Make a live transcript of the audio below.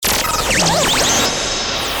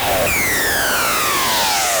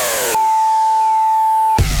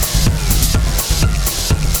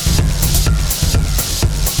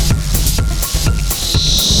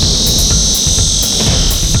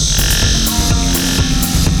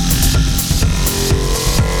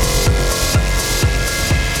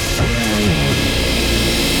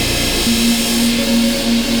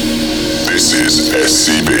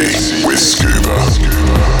SCB with Scuba.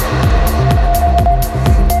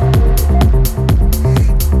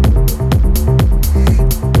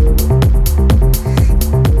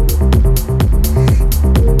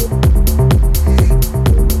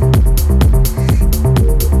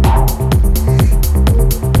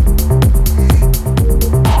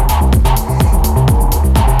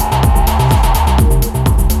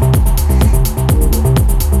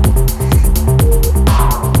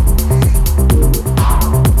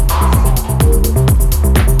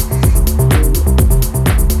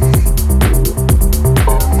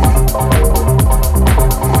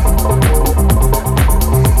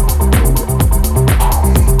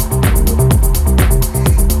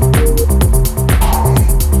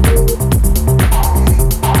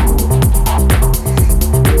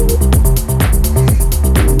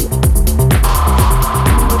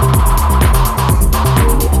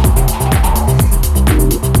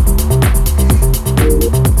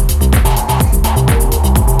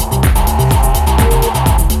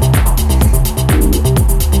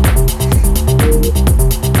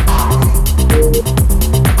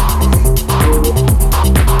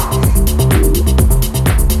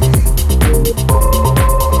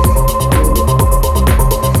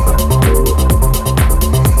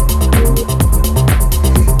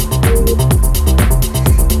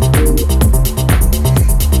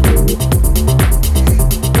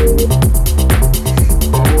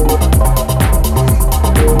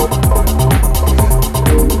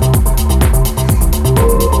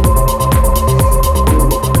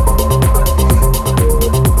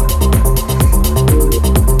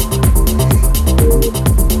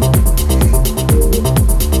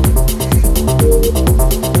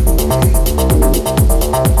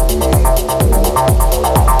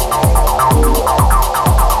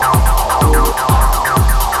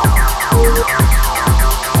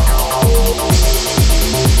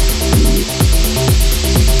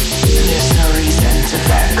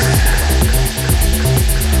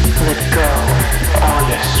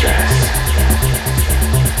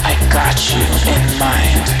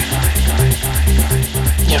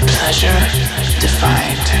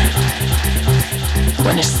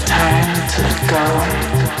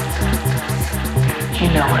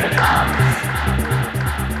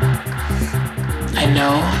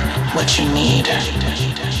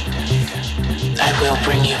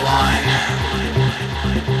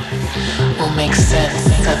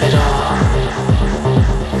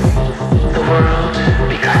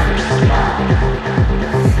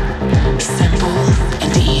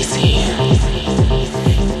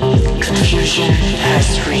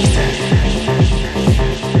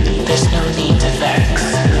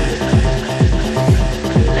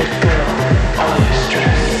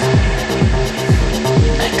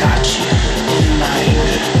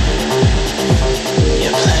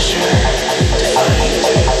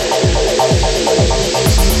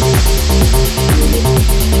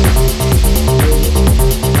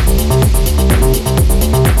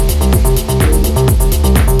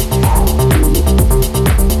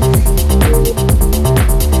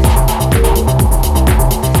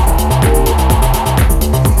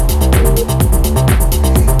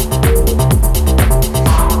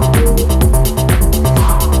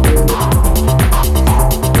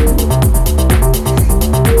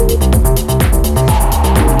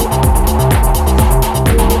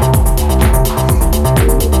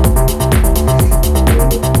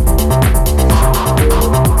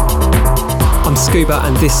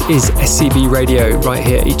 And this is SCB Radio right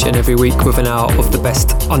here each and every week with an hour of the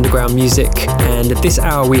best underground music. And this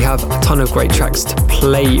hour we have a ton of great tracks to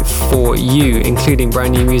play for you, including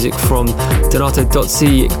brand new music from Donato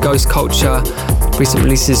Dozzi, Ghost Culture, recent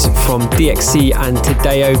releases from DXC and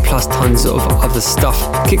Tadeo, plus tons of other stuff.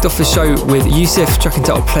 Kicked off the show with Yusuf, track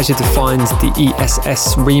entitled Pleasure to Find, the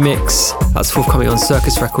ESS remix. That's forthcoming on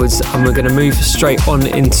Circus Records. And we're going to move straight on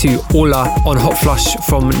into Orla on Hot Flush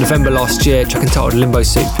from November last year, track entitled Limbo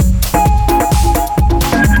Soup.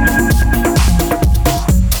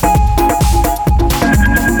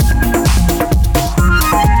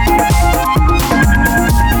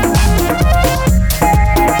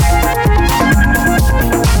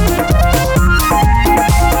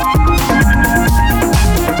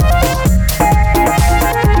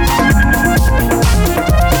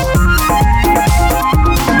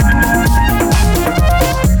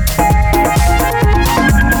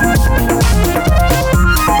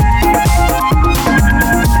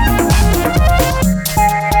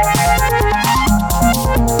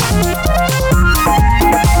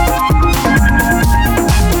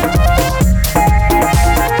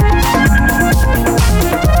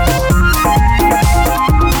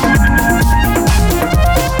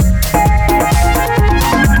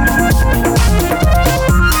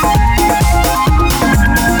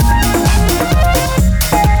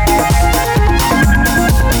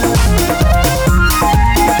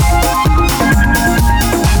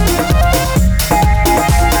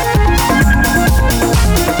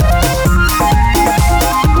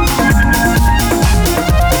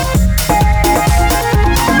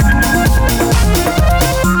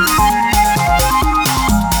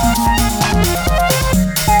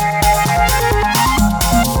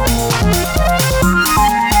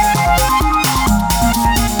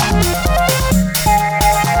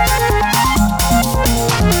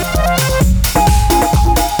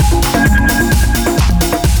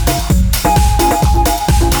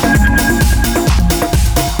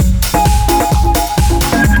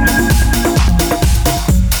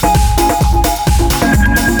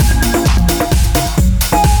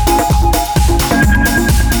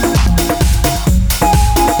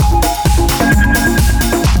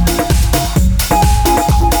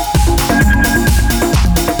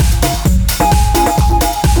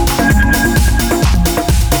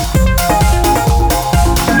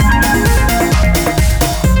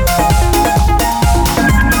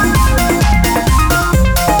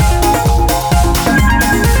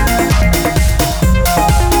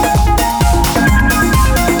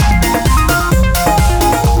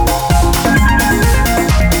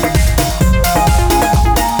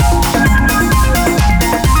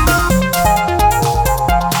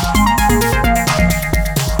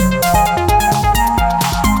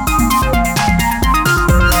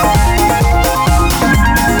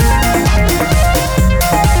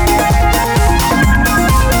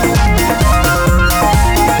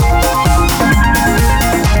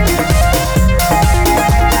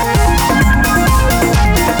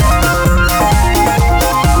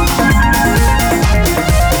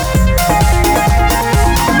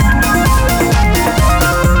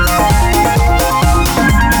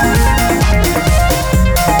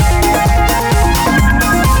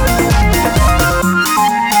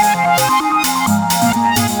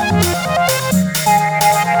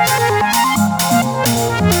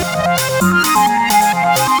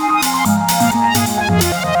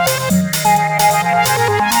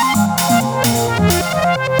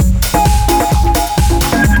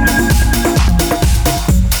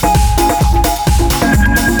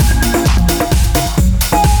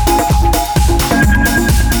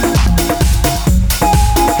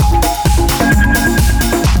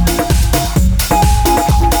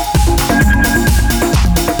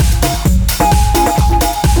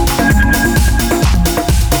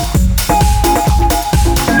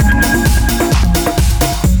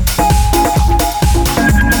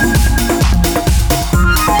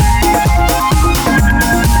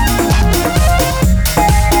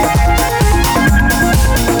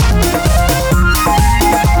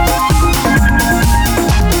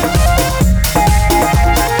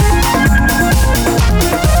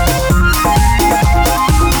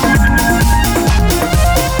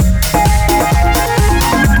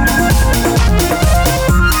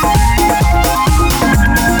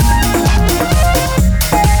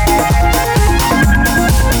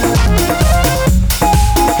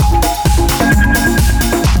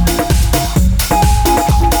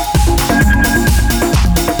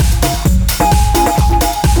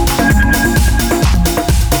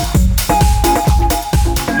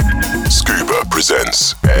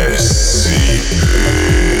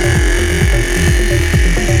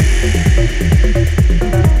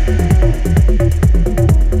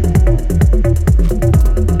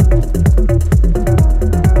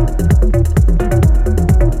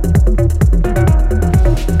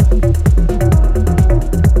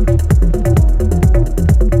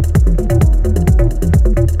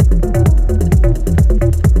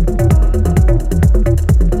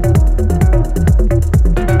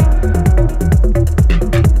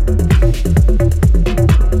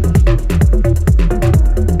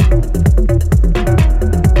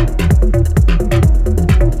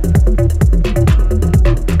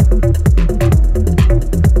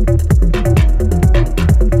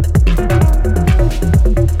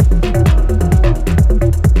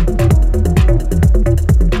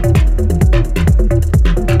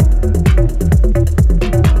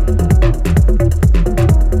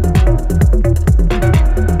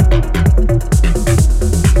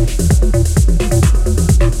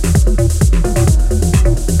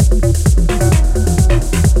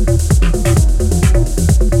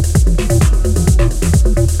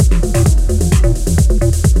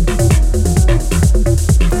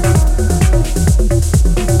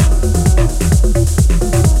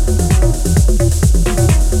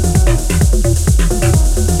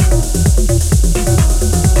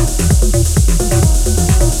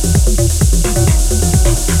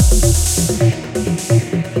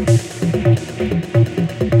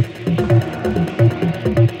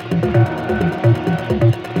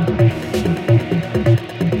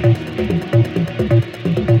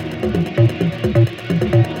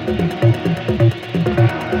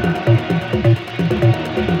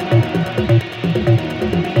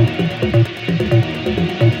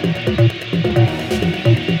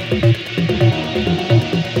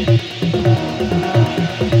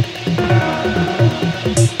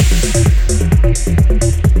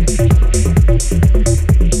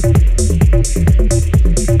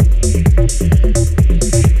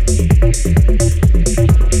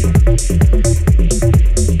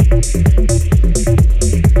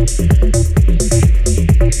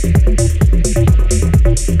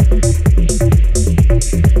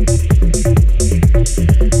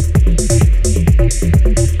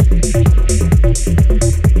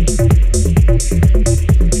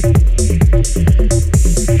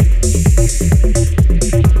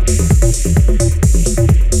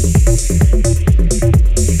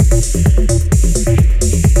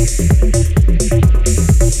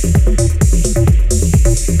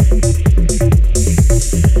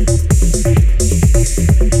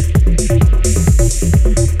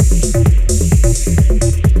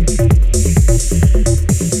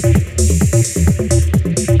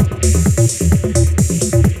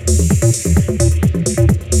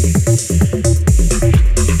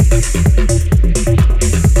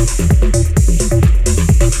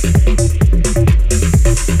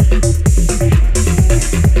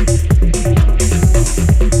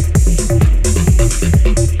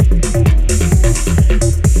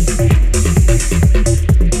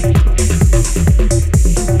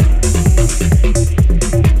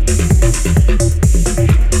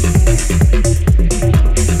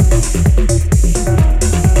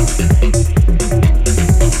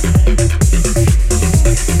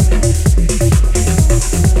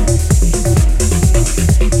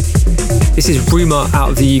 Puma out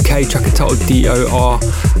of the UK, track entitled DOR,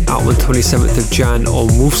 out on 27th of Jan on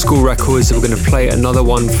Wolf School Records. We're going to play another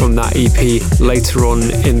one from that EP later on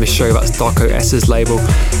in the show. That's Darko S's label.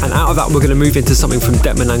 And out of that, we're going to move into something from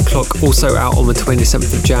Detman and Clock, also out on the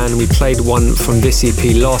 27th of Jan. We played one from this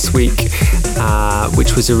EP last week,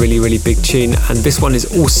 which was a really, really big tune. And this one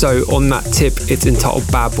is also on that tip. It's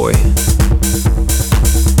entitled Bad Boy.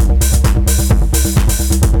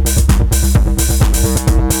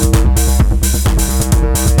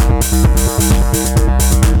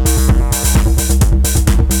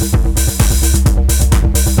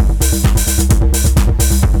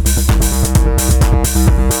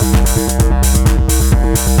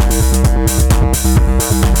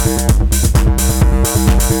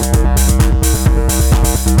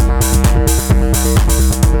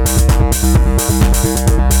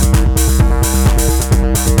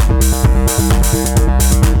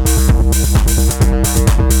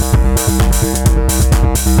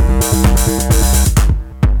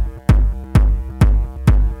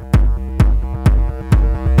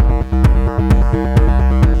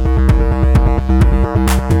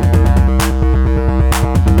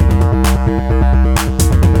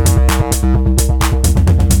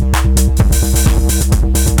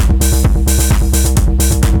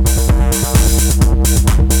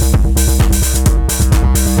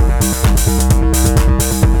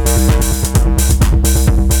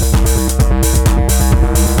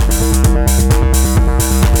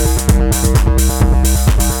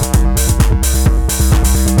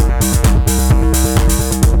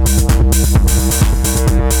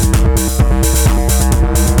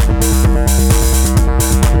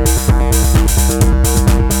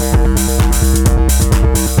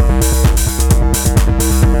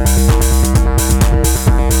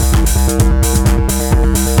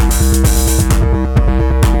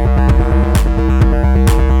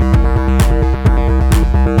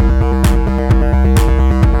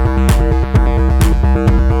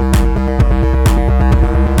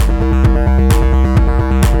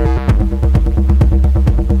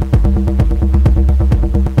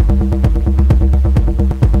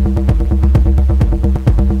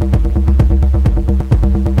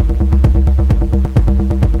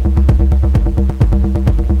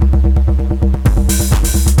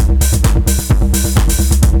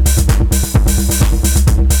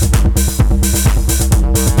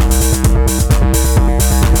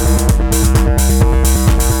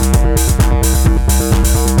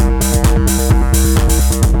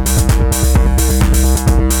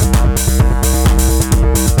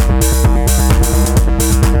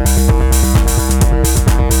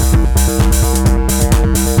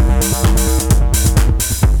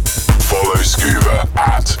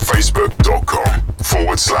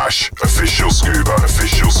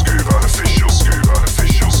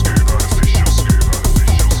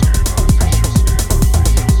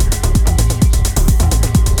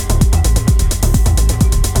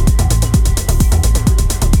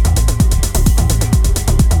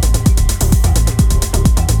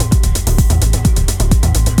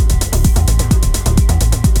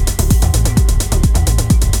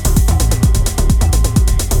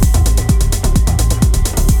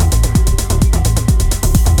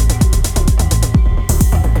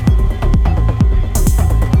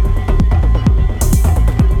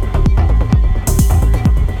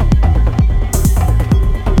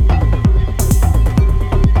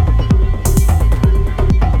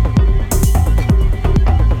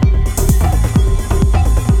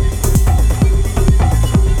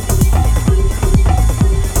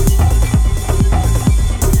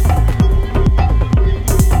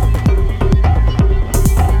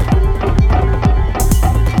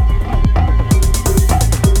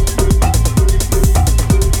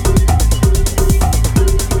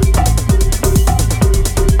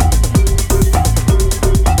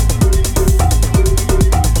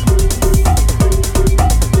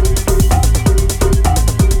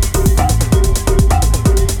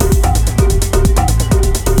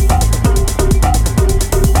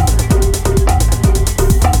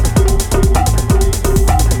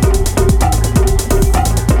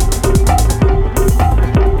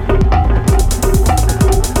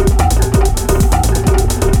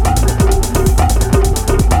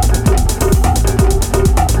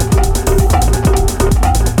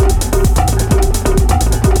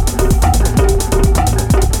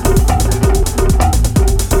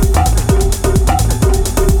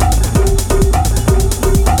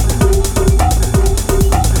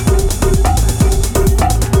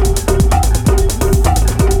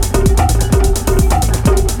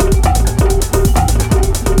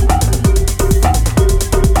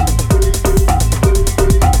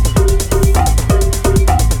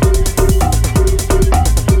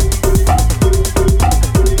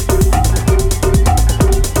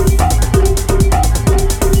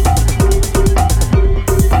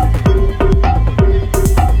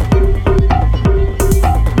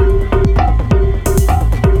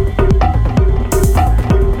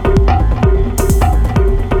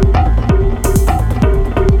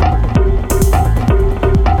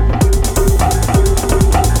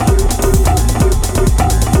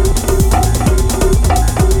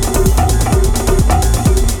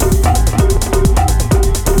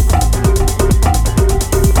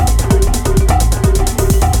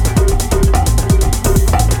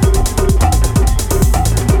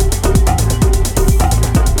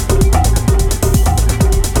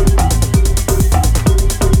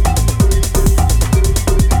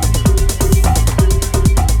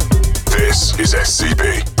 is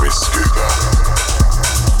SCB with Scuba.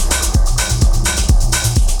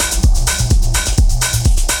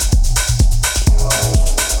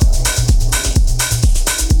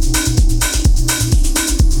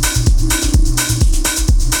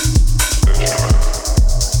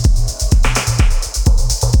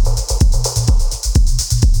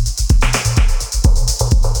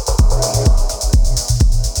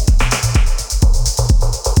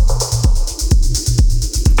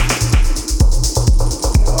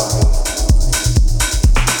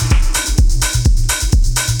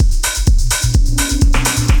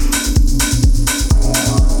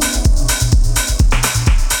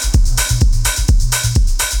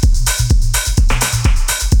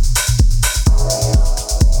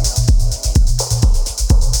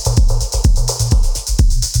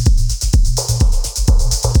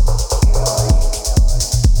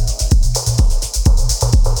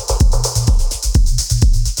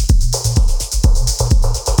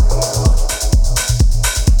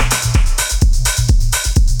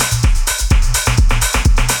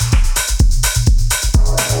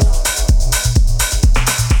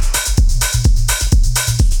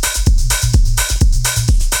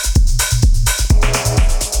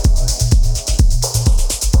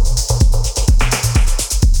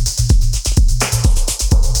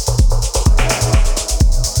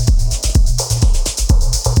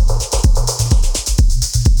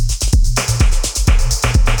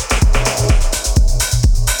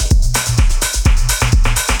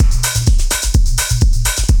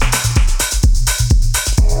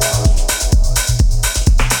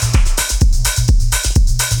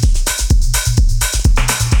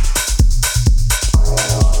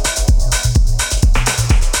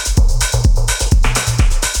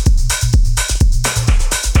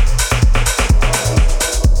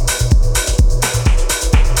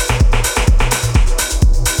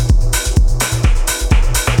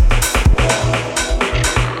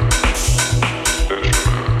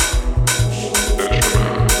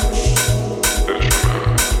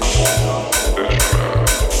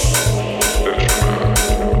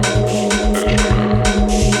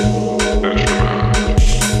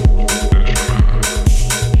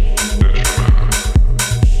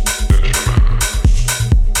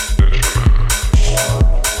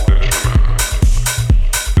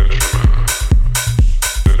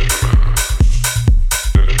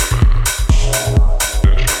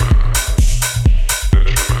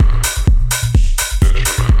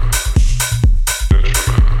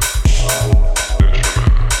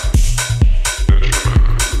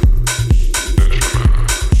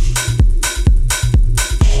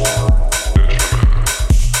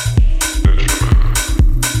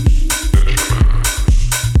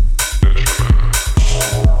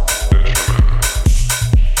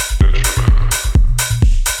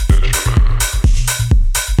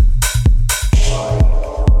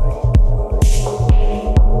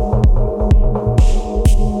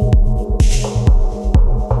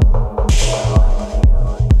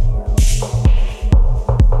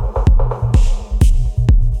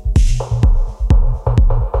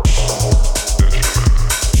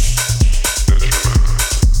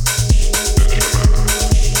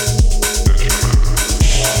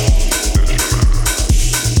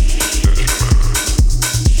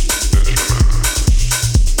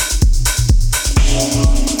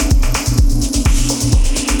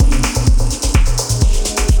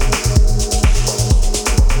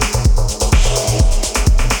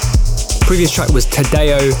 Previous track was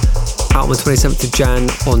Tadeo, out on the 27th of Jan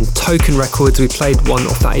on Token Records. We played one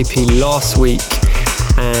off that EP last week,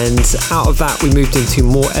 and out of that we moved into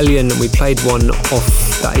More Alien, and we played one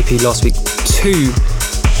off that EP last week too,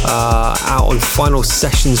 out on Final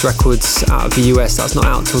Sessions Records out of the US. That's not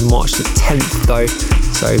out till March the 10th though,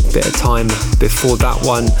 so a bit of time before that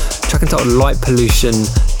one. Track entitled Light Pollution,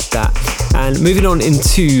 that. And moving on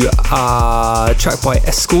into a track by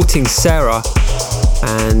Escorting Sarah,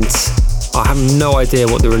 and I have no idea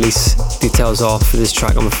what the release details are for this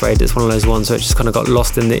track. I'm afraid it's one of those ones where it just kind of got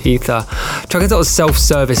lost in the ether. Track entitled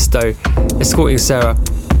Self-Service though, Escorting Sarah.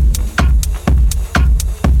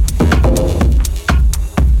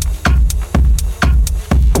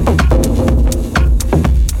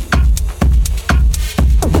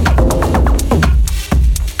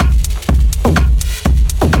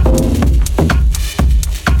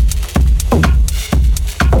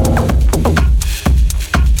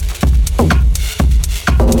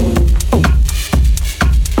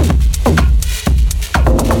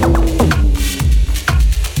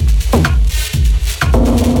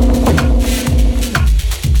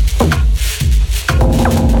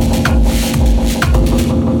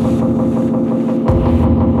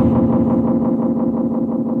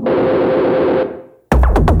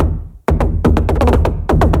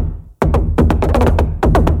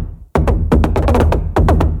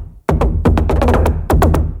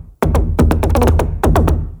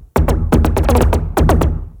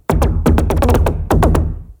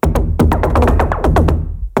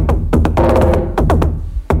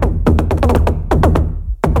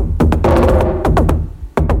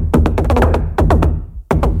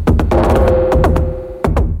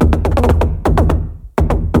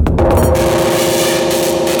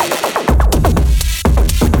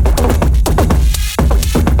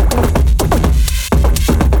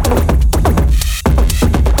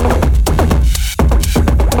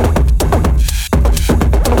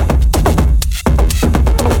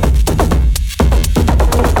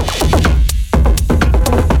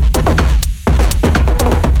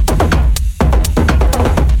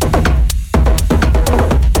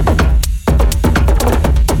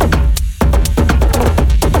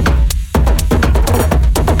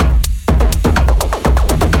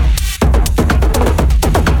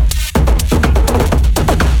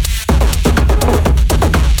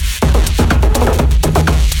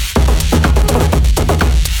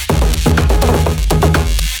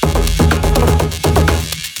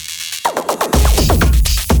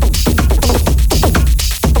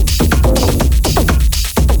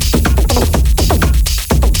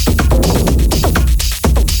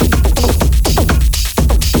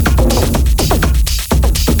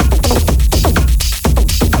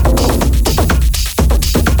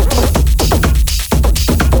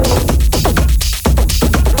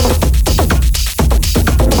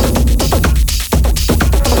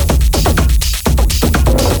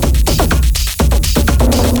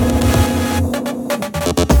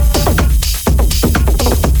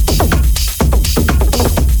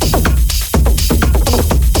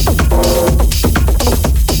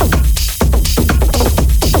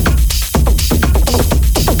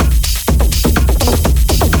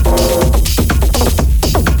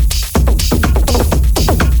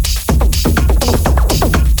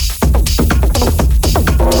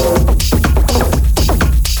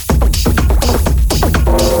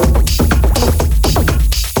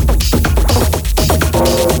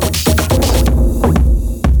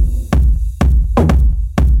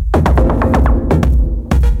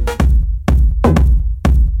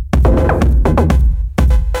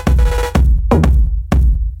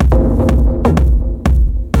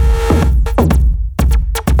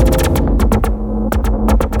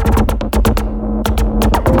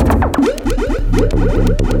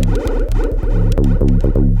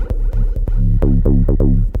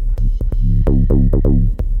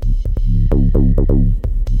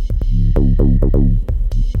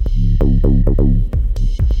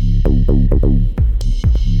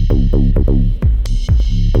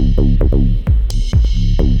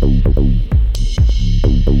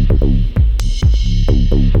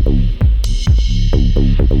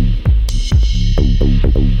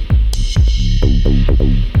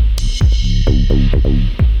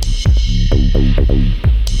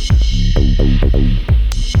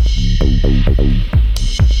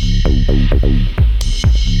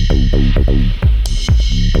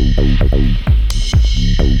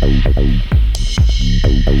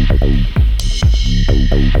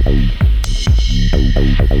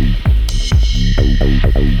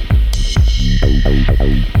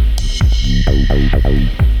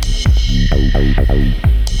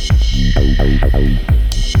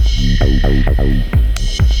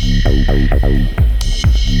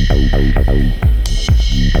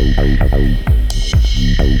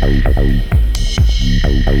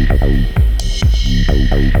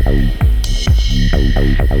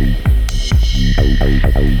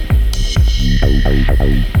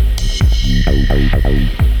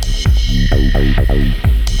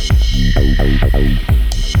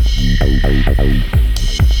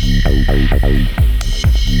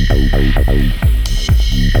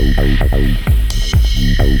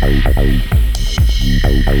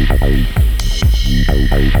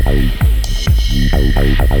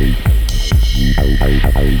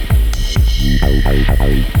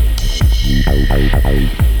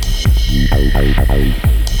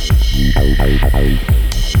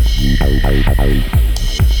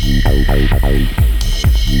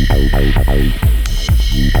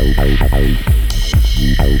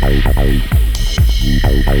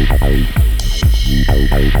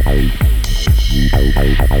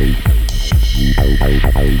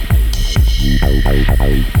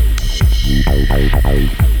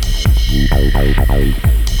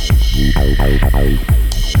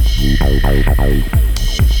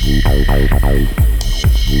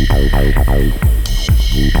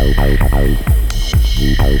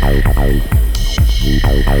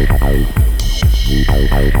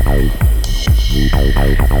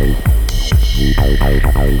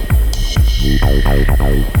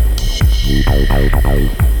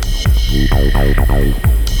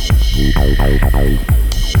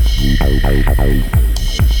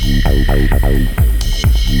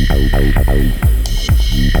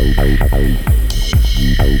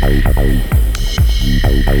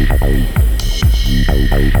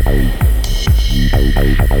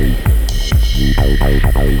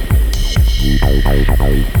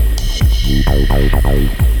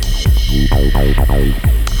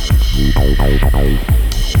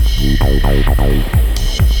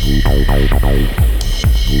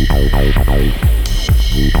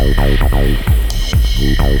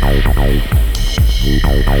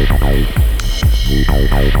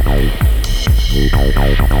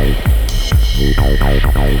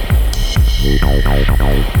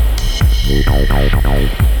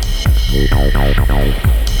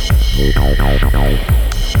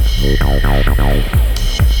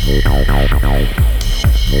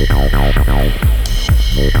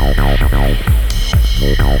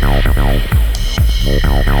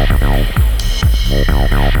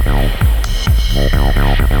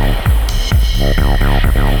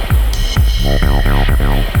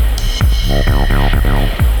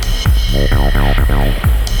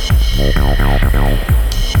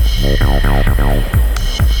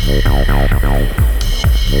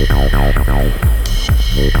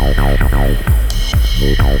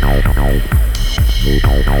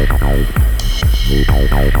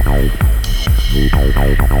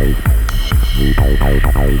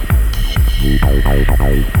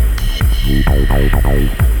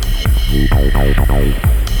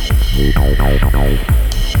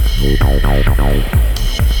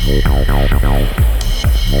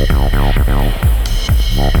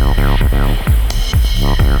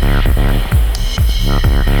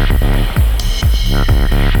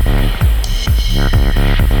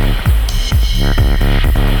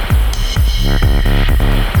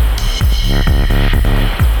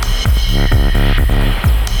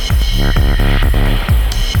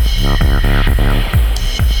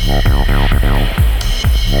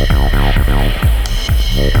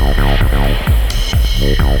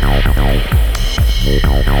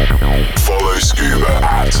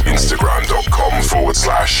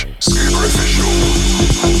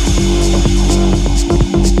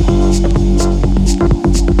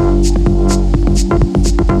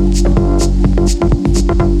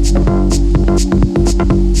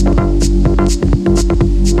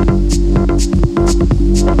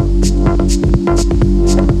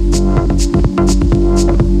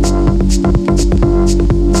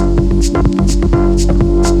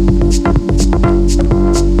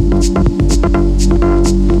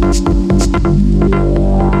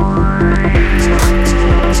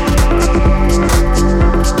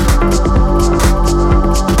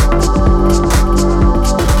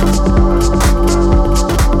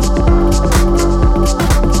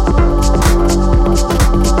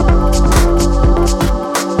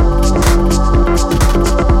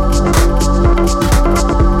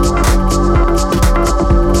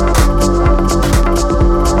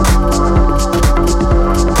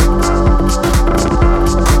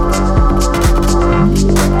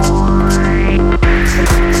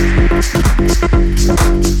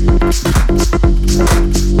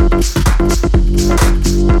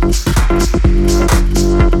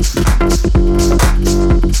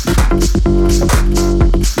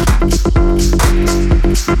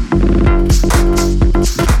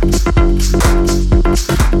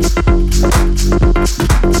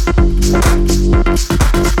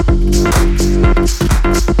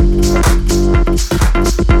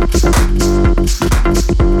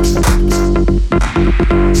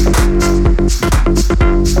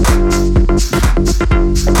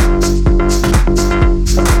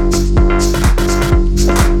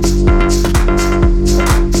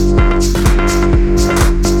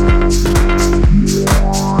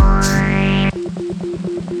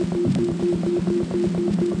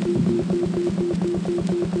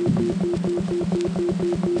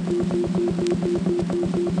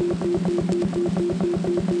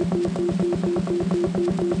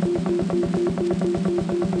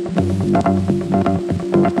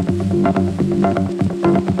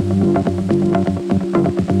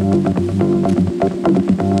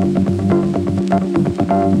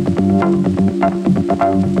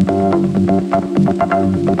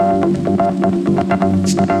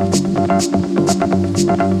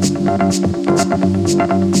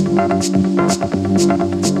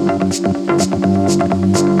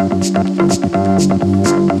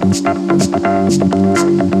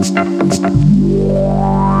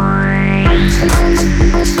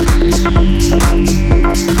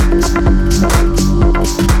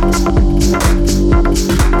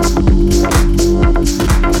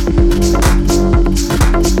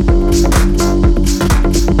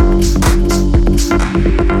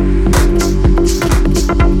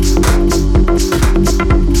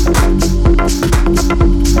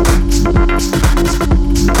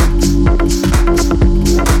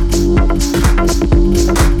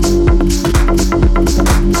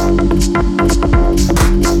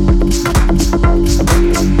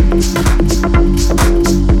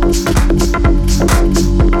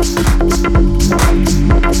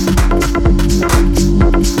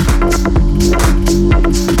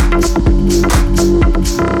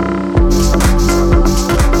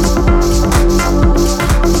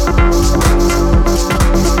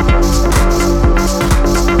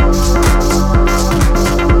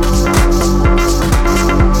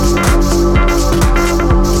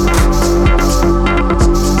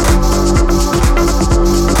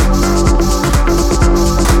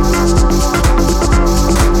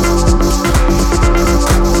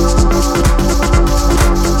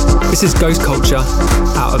 This is Ghost Culture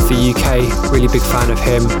out of the UK, really big fan of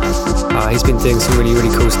him. He's been doing some really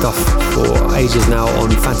cool stuff for ages now on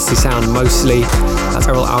Fantasy Sound mostly. That's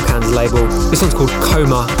Errol Alkan's label. This one's called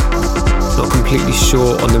Coma. Not completely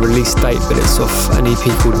sure on the release date, but it's off an EP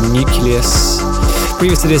called Nucleus.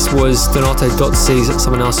 Previous to this was Donato Dotzi,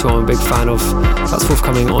 someone else who I'm a big fan of. That's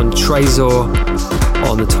forthcoming on Trezor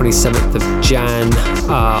on the 27th of Jan,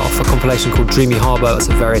 off a compilation called Dreamy Harbour. That's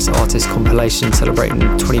a various artist compilation celebrating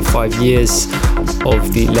 25 years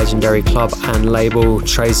of the legendary club and label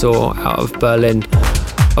Trezor out of Berlin.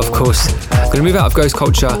 Of course, I'm going to move out of Ghost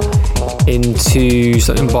Culture into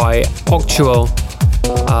something by Octual,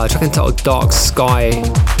 track entitled Dark Sky.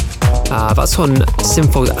 That's on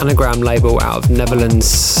Synfold Anagram label out of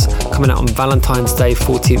Netherlands, coming out on Valentine's Day,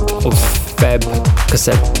 14th of Feb. Like I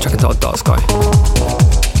said, track entitled Dark Sky.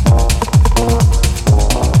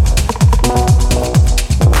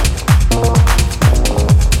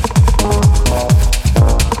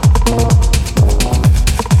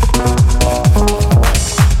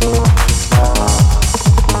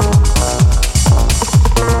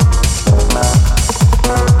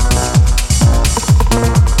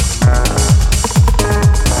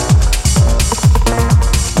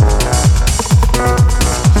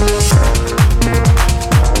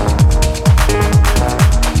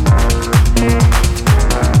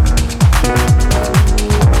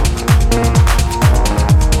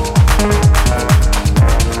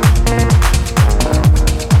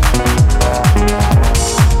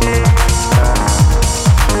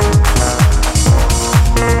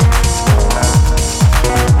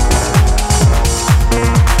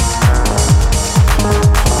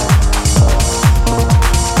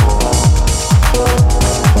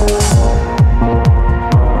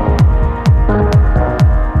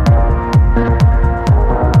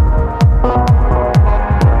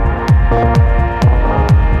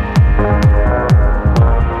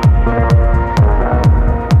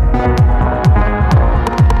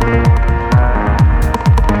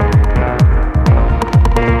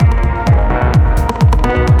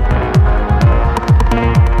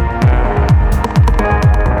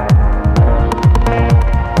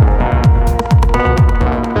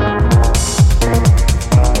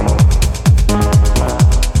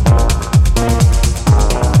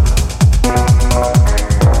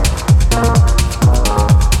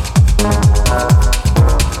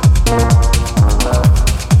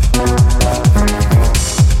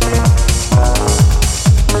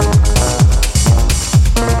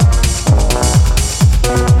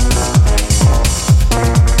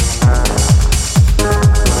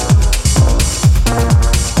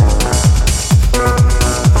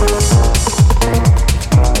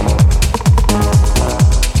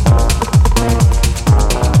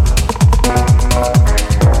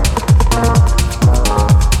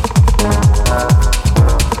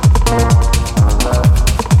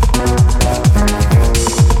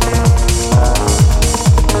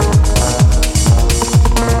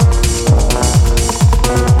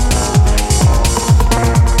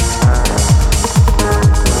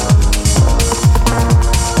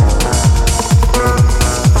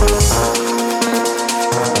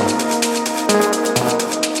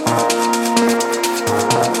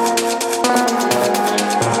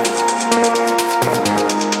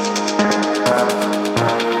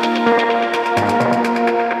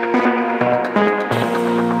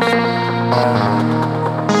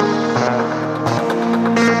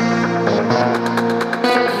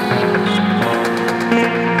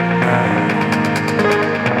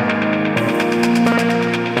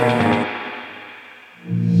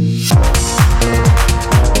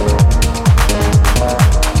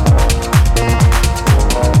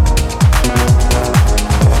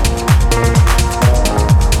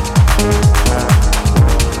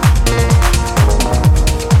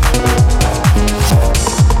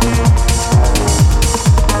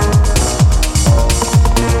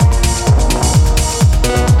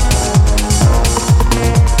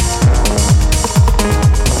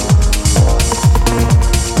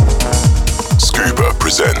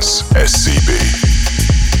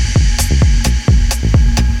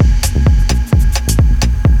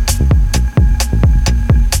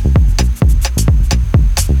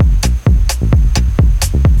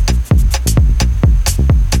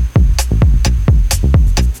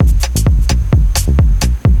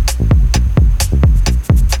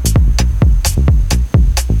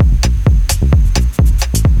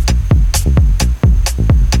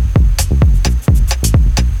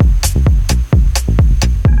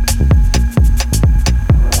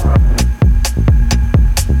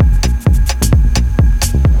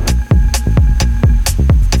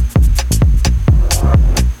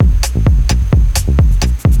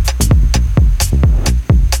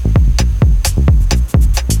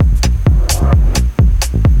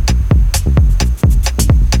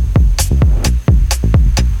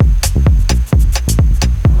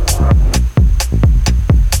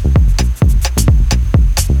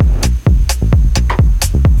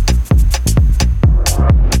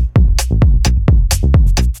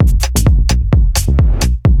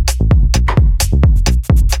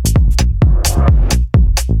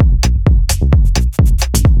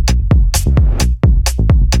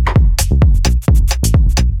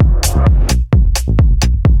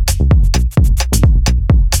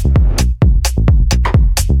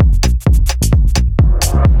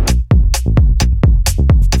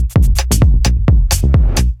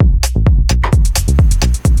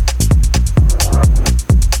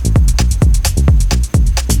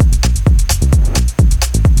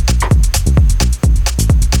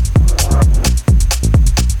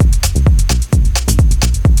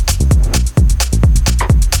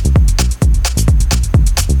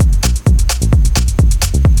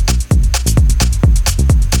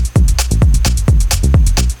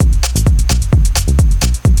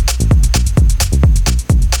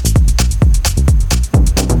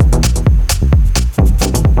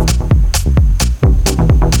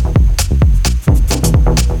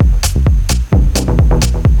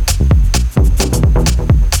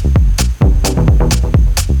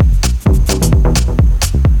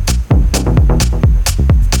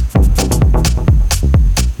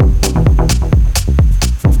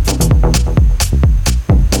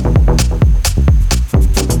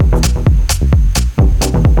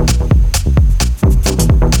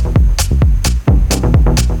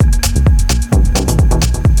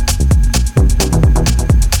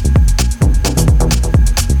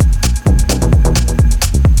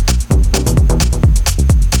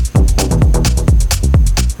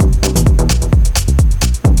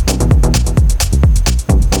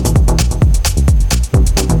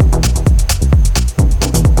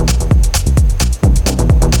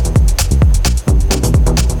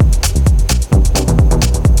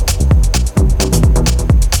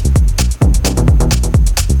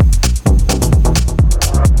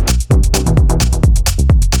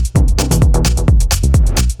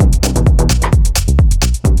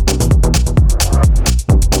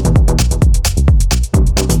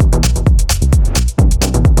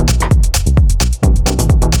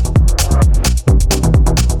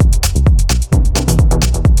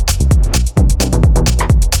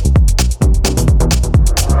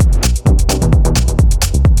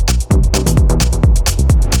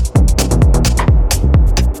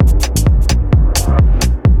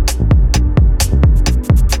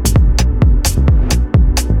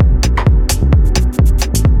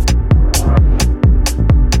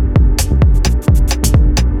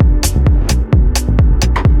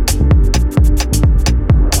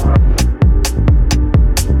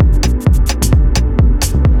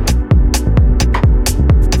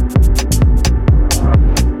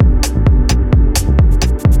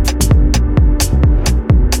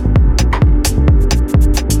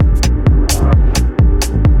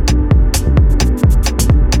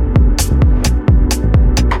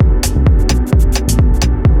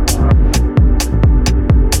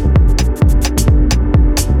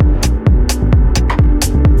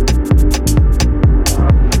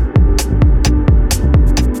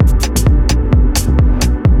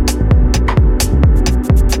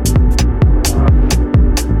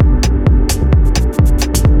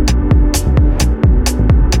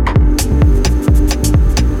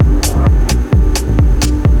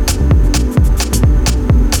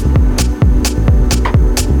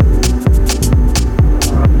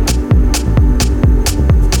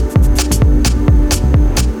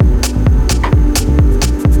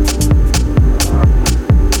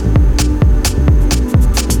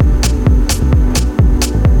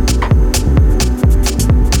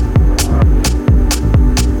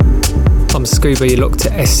 Scuba, you look to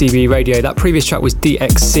SCB Radio. That previous track was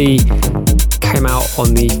DXC, came out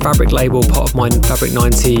on the Fabric label, part of my Fabric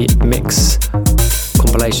 90 mix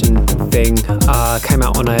compilation thing. Came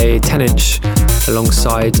out on a 10-inch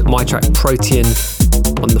alongside my track Protean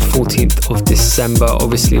on the 14th of December.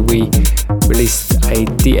 Obviously, we released a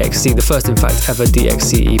DXC, the first in fact ever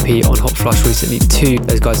DXC EP on Hot Flush recently too.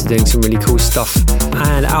 Those guys are doing some really cool stuff.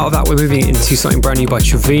 And out of that, we're moving into something brand new by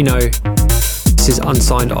Trevino. This is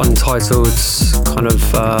Unsigned, Untitled, kind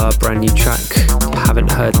of brand new track. Haven't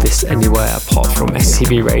heard this anywhere apart from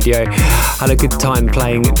SCB Radio. Had a good time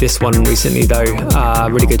playing this one recently though.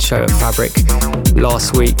 Really good show at Fabric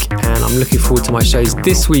last week, and I'm looking forward to my shows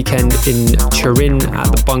this weekend in Turin at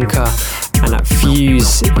the Bunker and at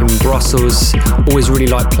Fuse in Brussels. Always really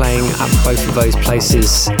like playing at both of those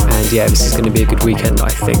places, and yeah, this is going to be a good weekend, I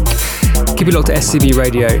think. Keep it locked to SCB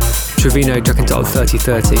Radio. Trevino, track entitled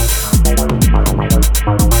 3030.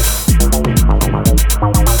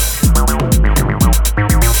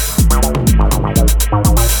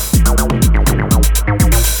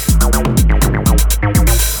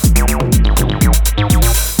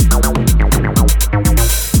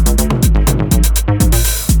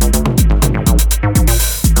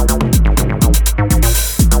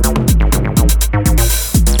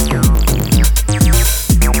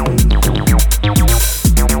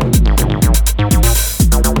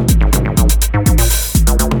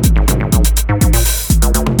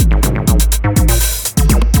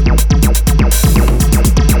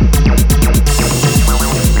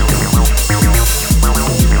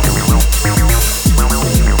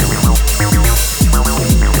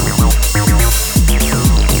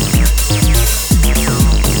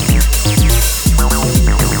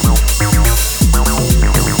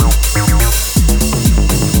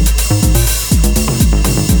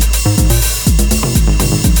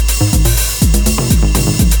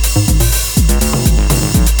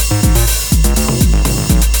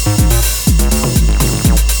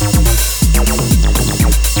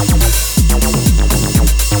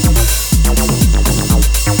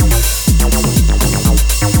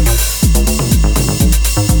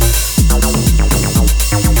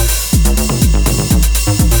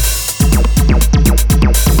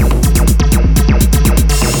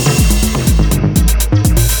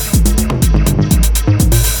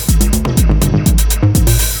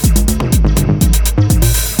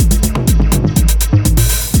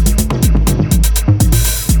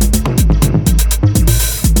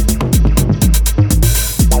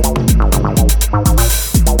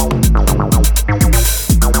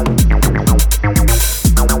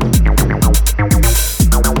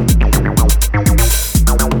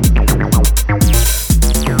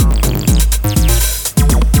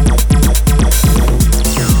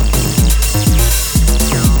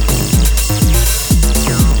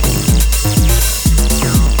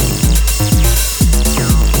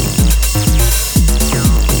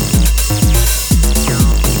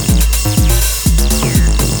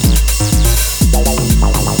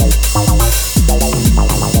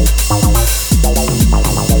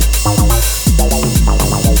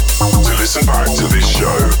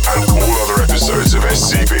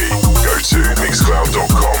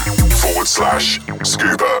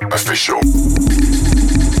 SCB.com/Scuba Official.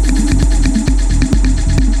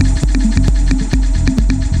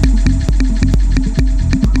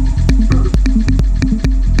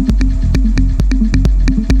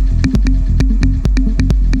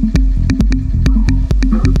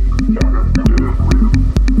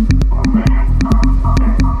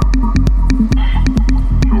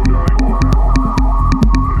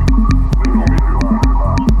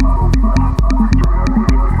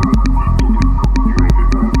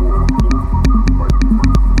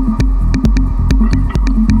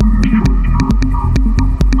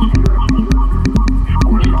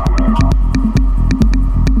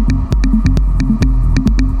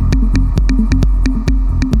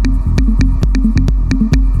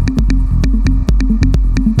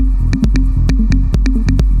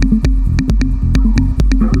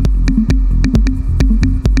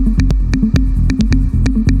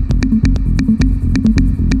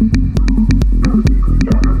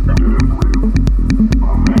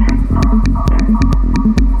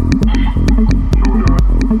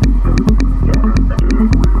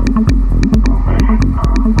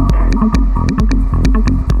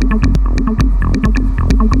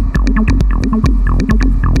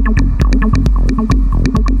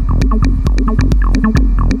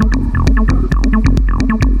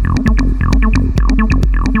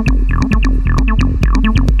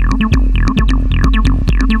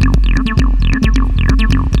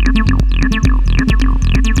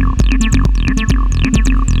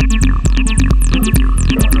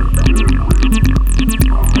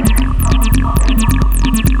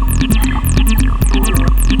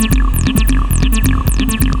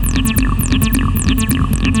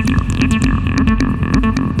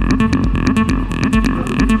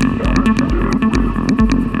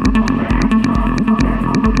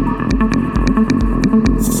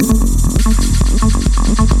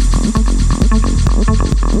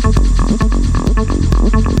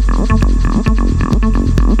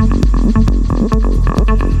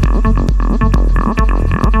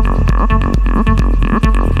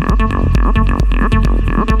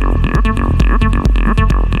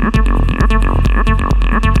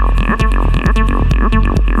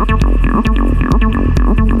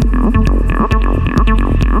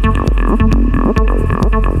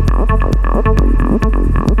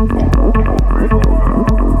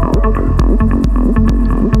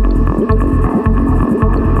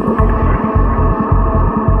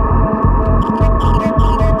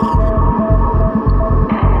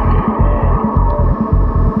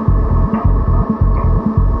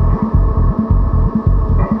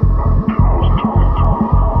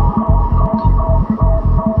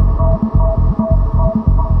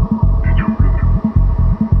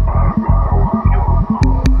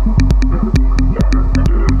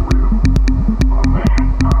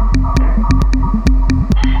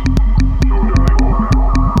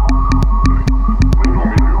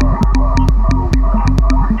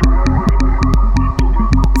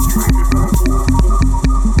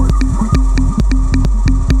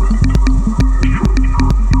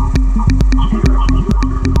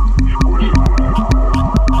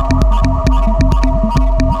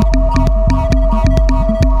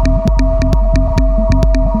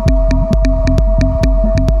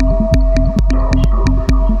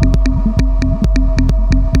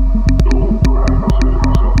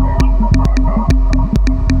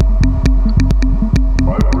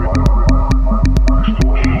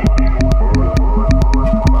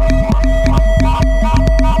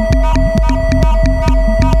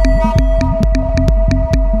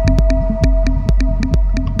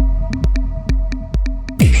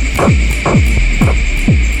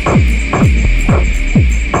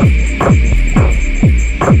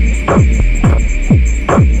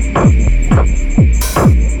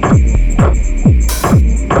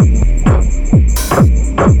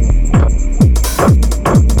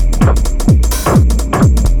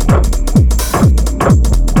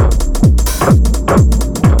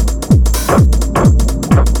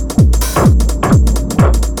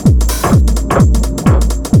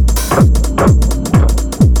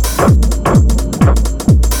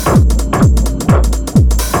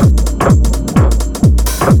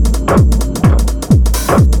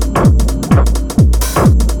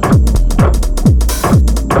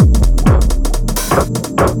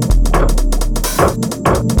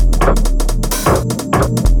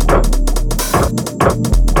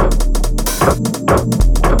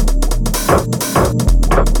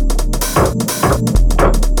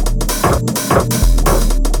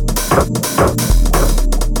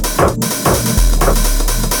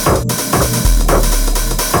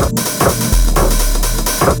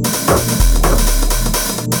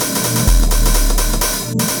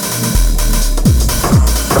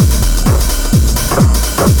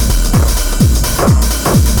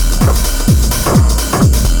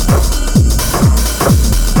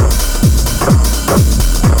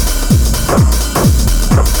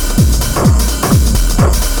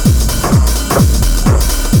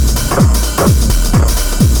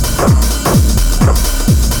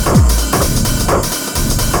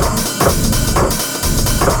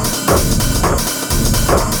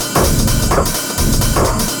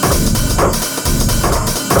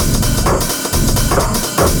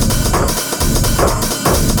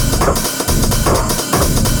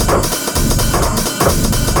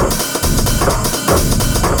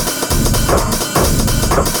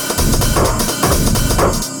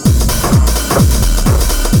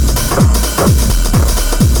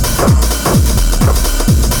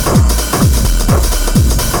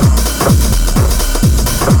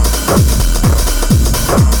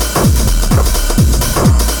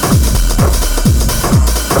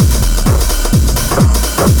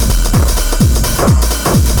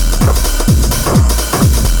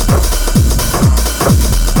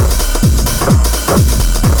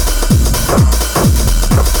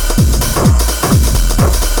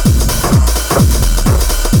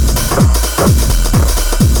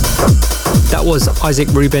 Was Isaac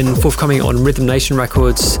Rubin, forthcoming on Rhythm Nation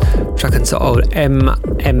Records, track entitled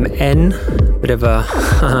MMN. Bit of a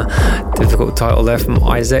difficult title there from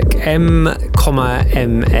Isaac. M,MN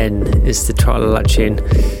is the title of that tune.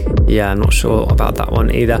 Yeah, I'm not sure about that one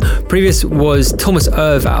either. Previous was Thomas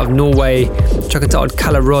Irv out of Norway, track entitled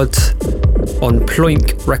Kalarod on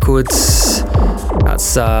Ploink Records.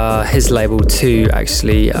 That's his label too,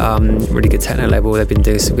 actually. Really good techno label. They've been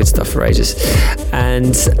doing some good stuff for ages.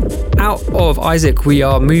 And out of Isaac, we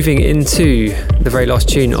are moving into the very last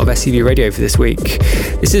tune of SCB Radio for this week.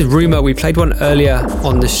 This is Rumour. We played one earlier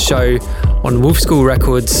on the show on Wolf School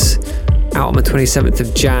Records, out on the 27th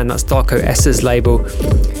of Jan. That's Darko Esser's label.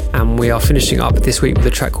 And we are finishing up this week with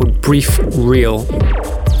a track called Brief Reel.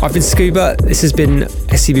 I've been Scuba. This has been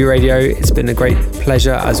SCB Radio. It's been a great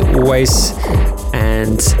pleasure as always.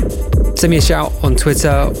 And send me a shout on Twitter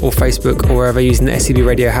or Facebook or wherever using the SCB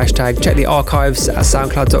Radio hashtag. Check the archives at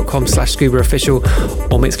soundcloud.com/ScubaOfficial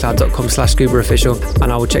or mixcloud.com/ScubaOfficial,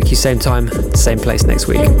 and I will check you same time, same place next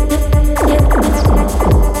week.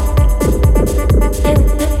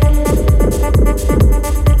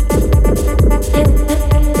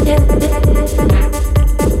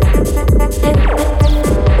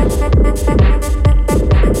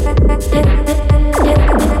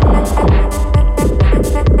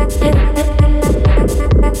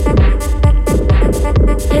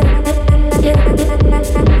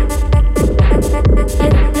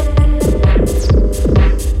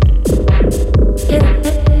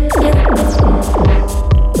 Yeah.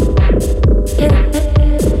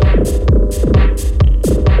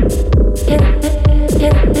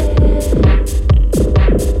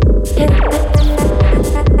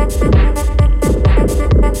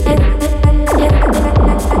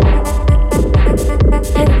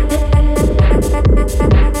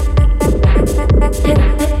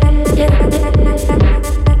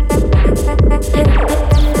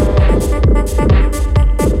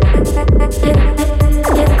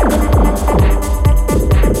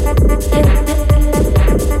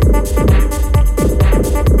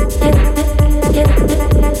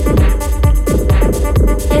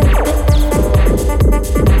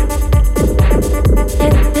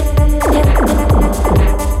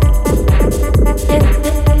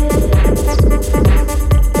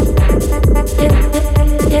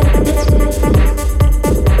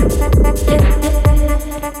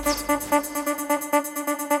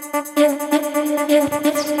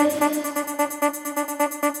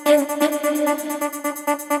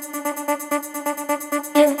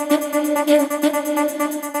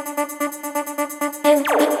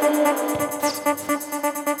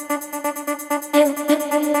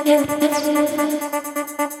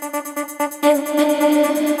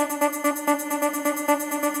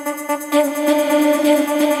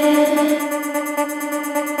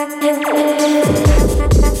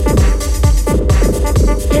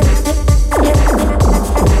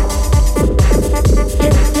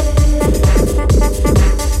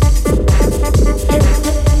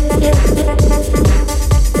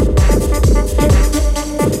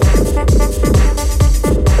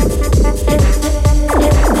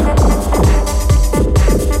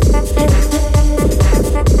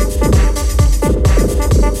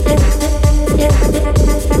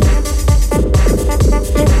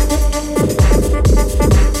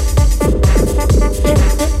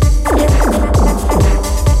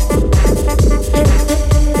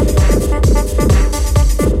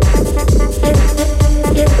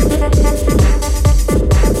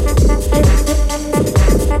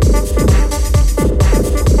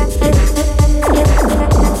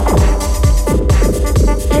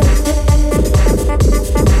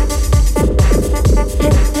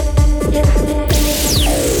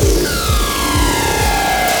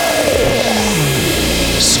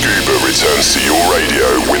 returns to your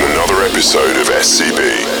radio with another episode of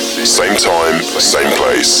SCB. Same time, same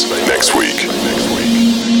place, next week.